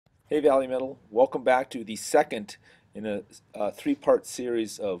Hey Valley Middle, welcome back to the second in a three-part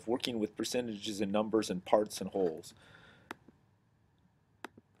series of working with percentages and numbers and parts and wholes.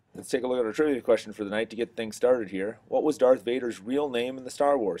 Let's take a look at our trivia question for the night to get things started here. What was Darth Vader's real name in the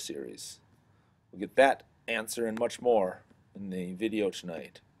Star Wars series? We'll get that answer and much more in the video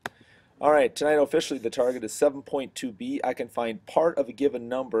tonight. Alright, tonight officially the target is 7.2b. I can find part of a given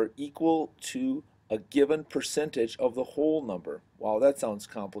number equal to a given percentage of the whole number. Wow, that sounds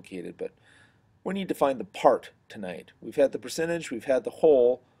complicated, but we need to find the part tonight. We've had the percentage, we've had the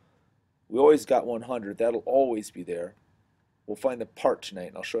whole. We always got 100. That'll always be there. We'll find the part tonight,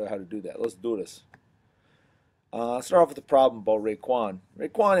 and I'll show you how to do that. Let's do this. Start off with the problem about Raekwon.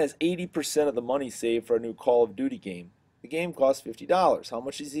 Raekwon has 80% of the money saved for a new Call of Duty game. The game costs $50. How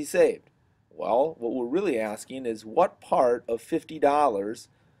much has he saved? Well, what we're really asking is what part of $50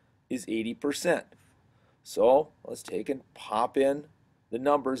 is 80%? So let's take and pop in the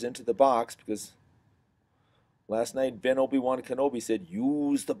numbers into the box, because last night Ben Obi-Wan Kenobi said,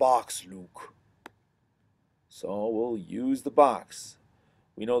 use the box, Luke. So we'll use the box.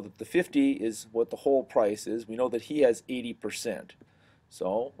 We know that the 50 is what the whole price is. We know that he has 80%.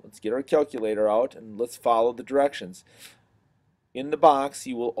 So let's get our calculator out and let's follow the directions. In the box,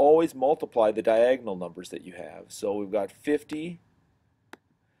 you will always multiply the diagonal numbers that you have. So we've got 50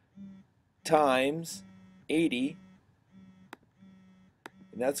 times 80,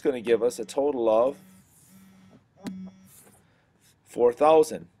 and that's going to give us a total of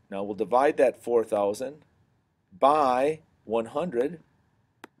 4,000. Now we'll divide that 4,000 by 100.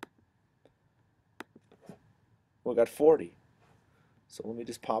 We got 40. So let me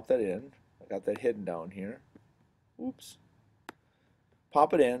just pop that in. I got that hidden down here. Oops.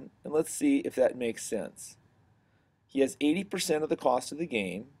 Pop it in, and let's see if that makes sense. He has 80% of the cost of the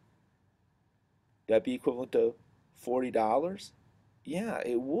game. That'd be equivalent to $40? Yeah,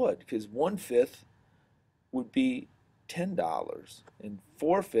 it would, because 1/5 would be $10, and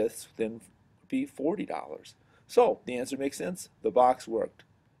 4/5 then would be $40. So the answer makes sense. The box worked.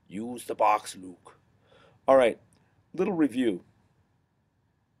 Use the box, Luke. All right, little review.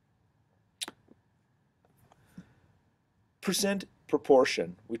 Percent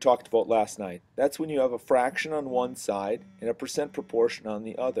proportion we talked about last night. That's when you have a fraction on one side and a percent proportion on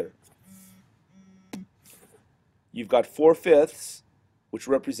the other. You've got 4/5, which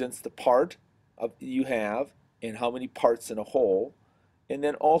represents the part of you have and how many parts in a whole, and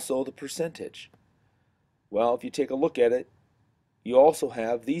then also the percentage. Well, if you take a look at it, you also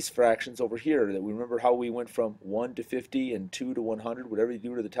have these fractions over here. That we remember how we went from 1 to 50 and 2 to 100. Whatever you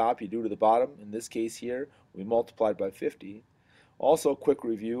do to the top, you do to the bottom. In this case here, we multiplied by 50. Also, a quick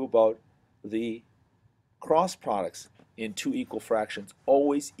review about the cross products in two equal fractions,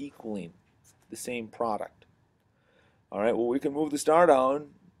 always equaling the same product. All right, well, we can move the star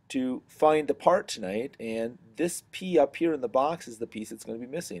down to find the part tonight, and this P up here in the box is the piece that's going to be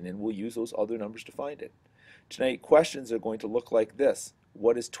missing, and we'll use those other numbers to find it. Tonight, questions are going to look like this.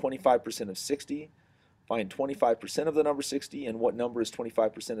 What is 25% of 60? Find 25% of the number 60, and what number is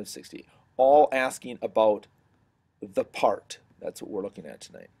 25% of 60? All asking about the part. That's what we're looking at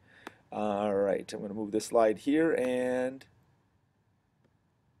tonight. All right, I'm going to move this slide here and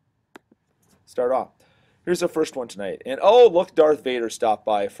start off. Here's our first one tonight. And oh, look, Darth Vader stopped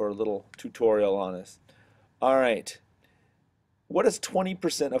by for a little tutorial on us. All right. What is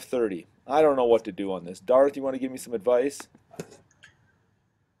 20% of 30? I don't know what to do on this. Darth, you want to give me some advice?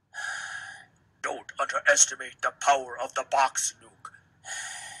 Don't underestimate the power of the box, Luke.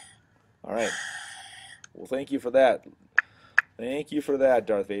 All right. Well, thank you for that. Thank you for that,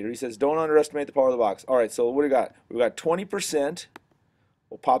 Darth Vader. He says, don't underestimate the power of the box. All right, so what do we got? We've got 20%.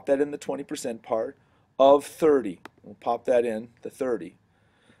 We'll pop that in the 20% part of 30. We'll pop that in the 30.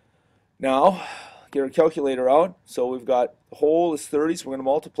 Now, get our calculator out. So we've got the whole is 30, so we're going to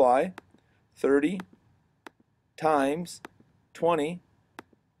multiply 30 times 20,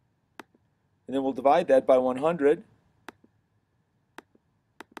 and then we'll divide that by 100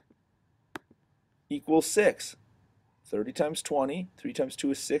 equals 6. 30 times 20, 3 times 2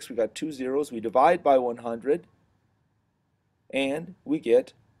 is 6. We got two zeros. We divide by 100, and we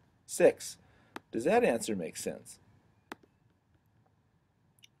get 6. Does that answer make sense?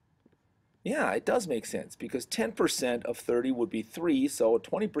 Yeah, it does make sense, because 10% of 30 would be 3, so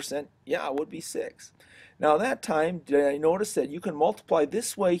 20%, yeah, it would be 6. Now that time, did I notice that you can multiply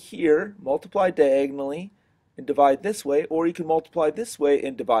this way here, multiply diagonally, and divide this way, or you can multiply this way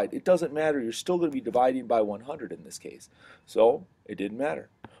and divide. It doesn't matter. You're still going to be dividing by 100 in this case. So it didn't matter.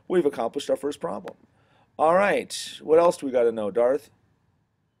 We've accomplished our first problem. All right, what else do we got to know, Darth?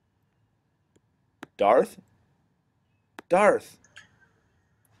 Darth? Darth.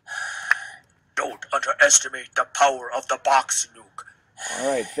 underestimate the power of the box nuke.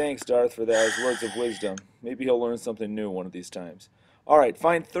 All right, thanks, Darth, for those words of wisdom. Maybe he'll learn something new one of these times. All right,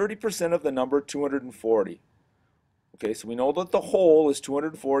 find 30% of the number 240. Okay, so we know that the whole is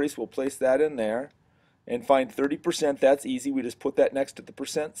 240, so we'll place that in there. And find 30%, that's easy. We just put that next to the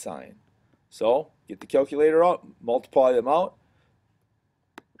percent sign. So, get the calculator out, multiply them out.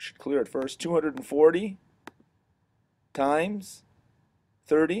 Should clear it first. 240 times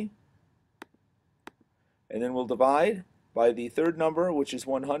 30. And then we'll divide by the third number, which is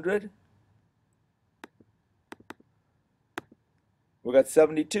 100. We got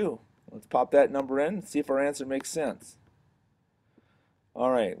 72. Let's pop that number in and see if our answer makes sense.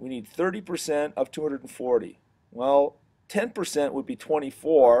 All right, we need 30% of 240. Well, 10% would be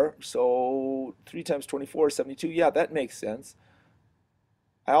 24, so 3 times 24 is 72. Yeah, that makes sense.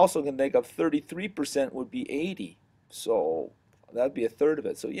 I also can think of 33% would be 80, so that'd be a third of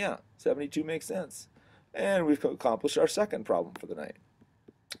it. So yeah, 72 makes sense. And we've accomplished our second problem for the night.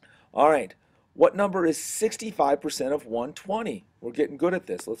 All right, what number is 65% of 120? We're getting good at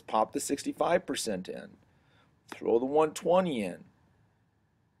this. Let's pop the 65% in. Throw the 120 in.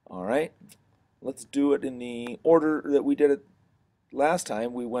 All right, let's do it in the order that we did it last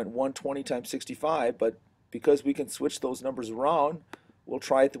time. We went 120 times 65, but because we can switch those numbers around, we'll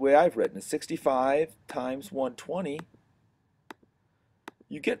try it the way I've written it. 65 times 120.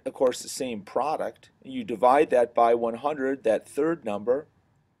 You get, of course, the same product. You divide that by 100, that third number,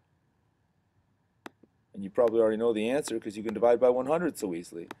 and you probably already know the answer because you can divide by 100 so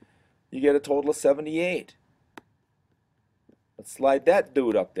easily. You get a total of 78. Let's slide that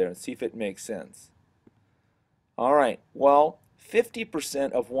dude up there and see if it makes sense. All right, well,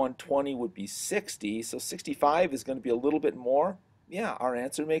 50% of 120 would be 60, so 65 is going to be a little bit more. Yeah, our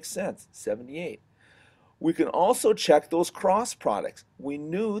answer makes sense, 78. We can also check those cross products. We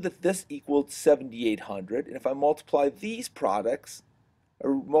knew that this equaled 7,800, and if I multiply these products,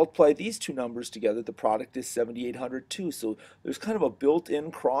 or multiply these two numbers together, the product is 7,800 too. So there's kind of a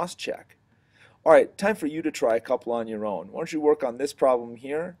built-in cross check. All right, time for you to try a couple on your own. Why don't you work on this problem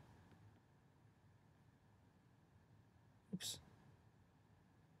here? Oops.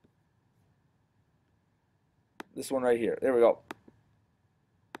 This one right here. There we go.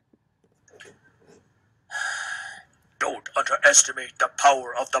 Don't underestimate the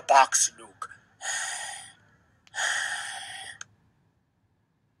power of the box nuke.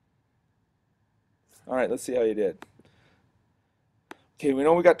 All right, let's see how you did. Okay, we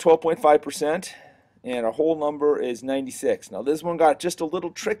know we got 12.5%, and our whole number is 96. Now, this one got just a little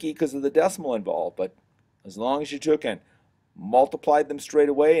tricky because of the decimal involved, but as long as you took and multiplied them straight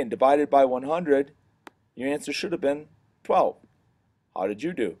away and divided by 100, your answer should have been 12. How did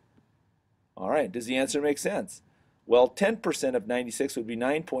you do? All right, does the answer make sense? Well, 10% of 96 would be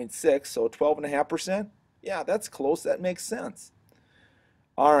 9.6, so 12.5%? Yeah, that's close. That makes sense.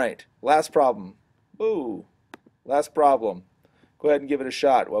 All right, last problem. Boo. Last problem. Go ahead and give it a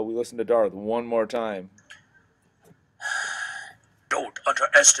shot while we listen to Darth one more time. Don't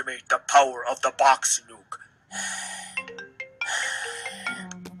underestimate the power of the box nuke.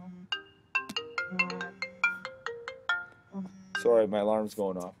 Sorry, my alarm's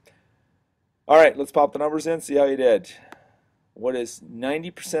going off. All right, let's pop the numbers in, see how you did. What is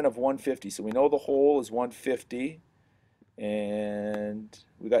 90% of 150? So we know the whole is 150, and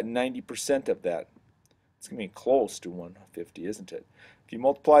we got 90% of that. It's going to be close to 150, isn't it? If you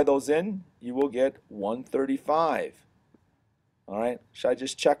multiply those in, you will get 135. All right, should I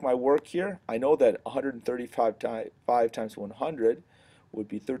just check my work here? I know that 135 times 100 would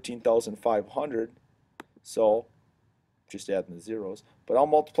be 13,500, so just adding the zeros. But I'll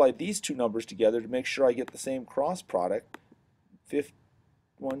multiply these two numbers together to make sure I get the same cross product.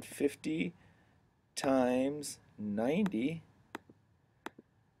 150 times 90.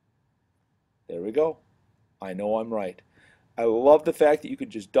 There we go. I know I'm right. I love the fact that you could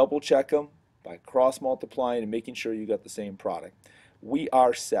just double check them by cross multiplying and making sure you got the same product. We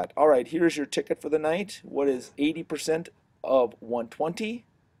are set. All right, here's your ticket for the night. What is 80% of 120?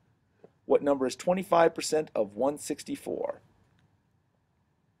 What number is 25% of 164?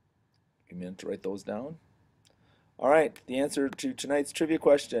 Give me a minute to write those down. All right, the answer to tonight's trivia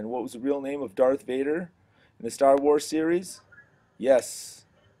question: what was the real name of Darth Vader in the Star Wars series? Yes,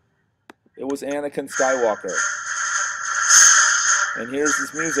 it was Anakin Skywalker. And here's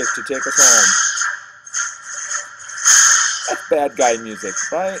his music to take us home. That's bad guy music,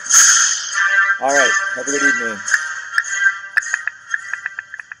 right? All right, have a good evening.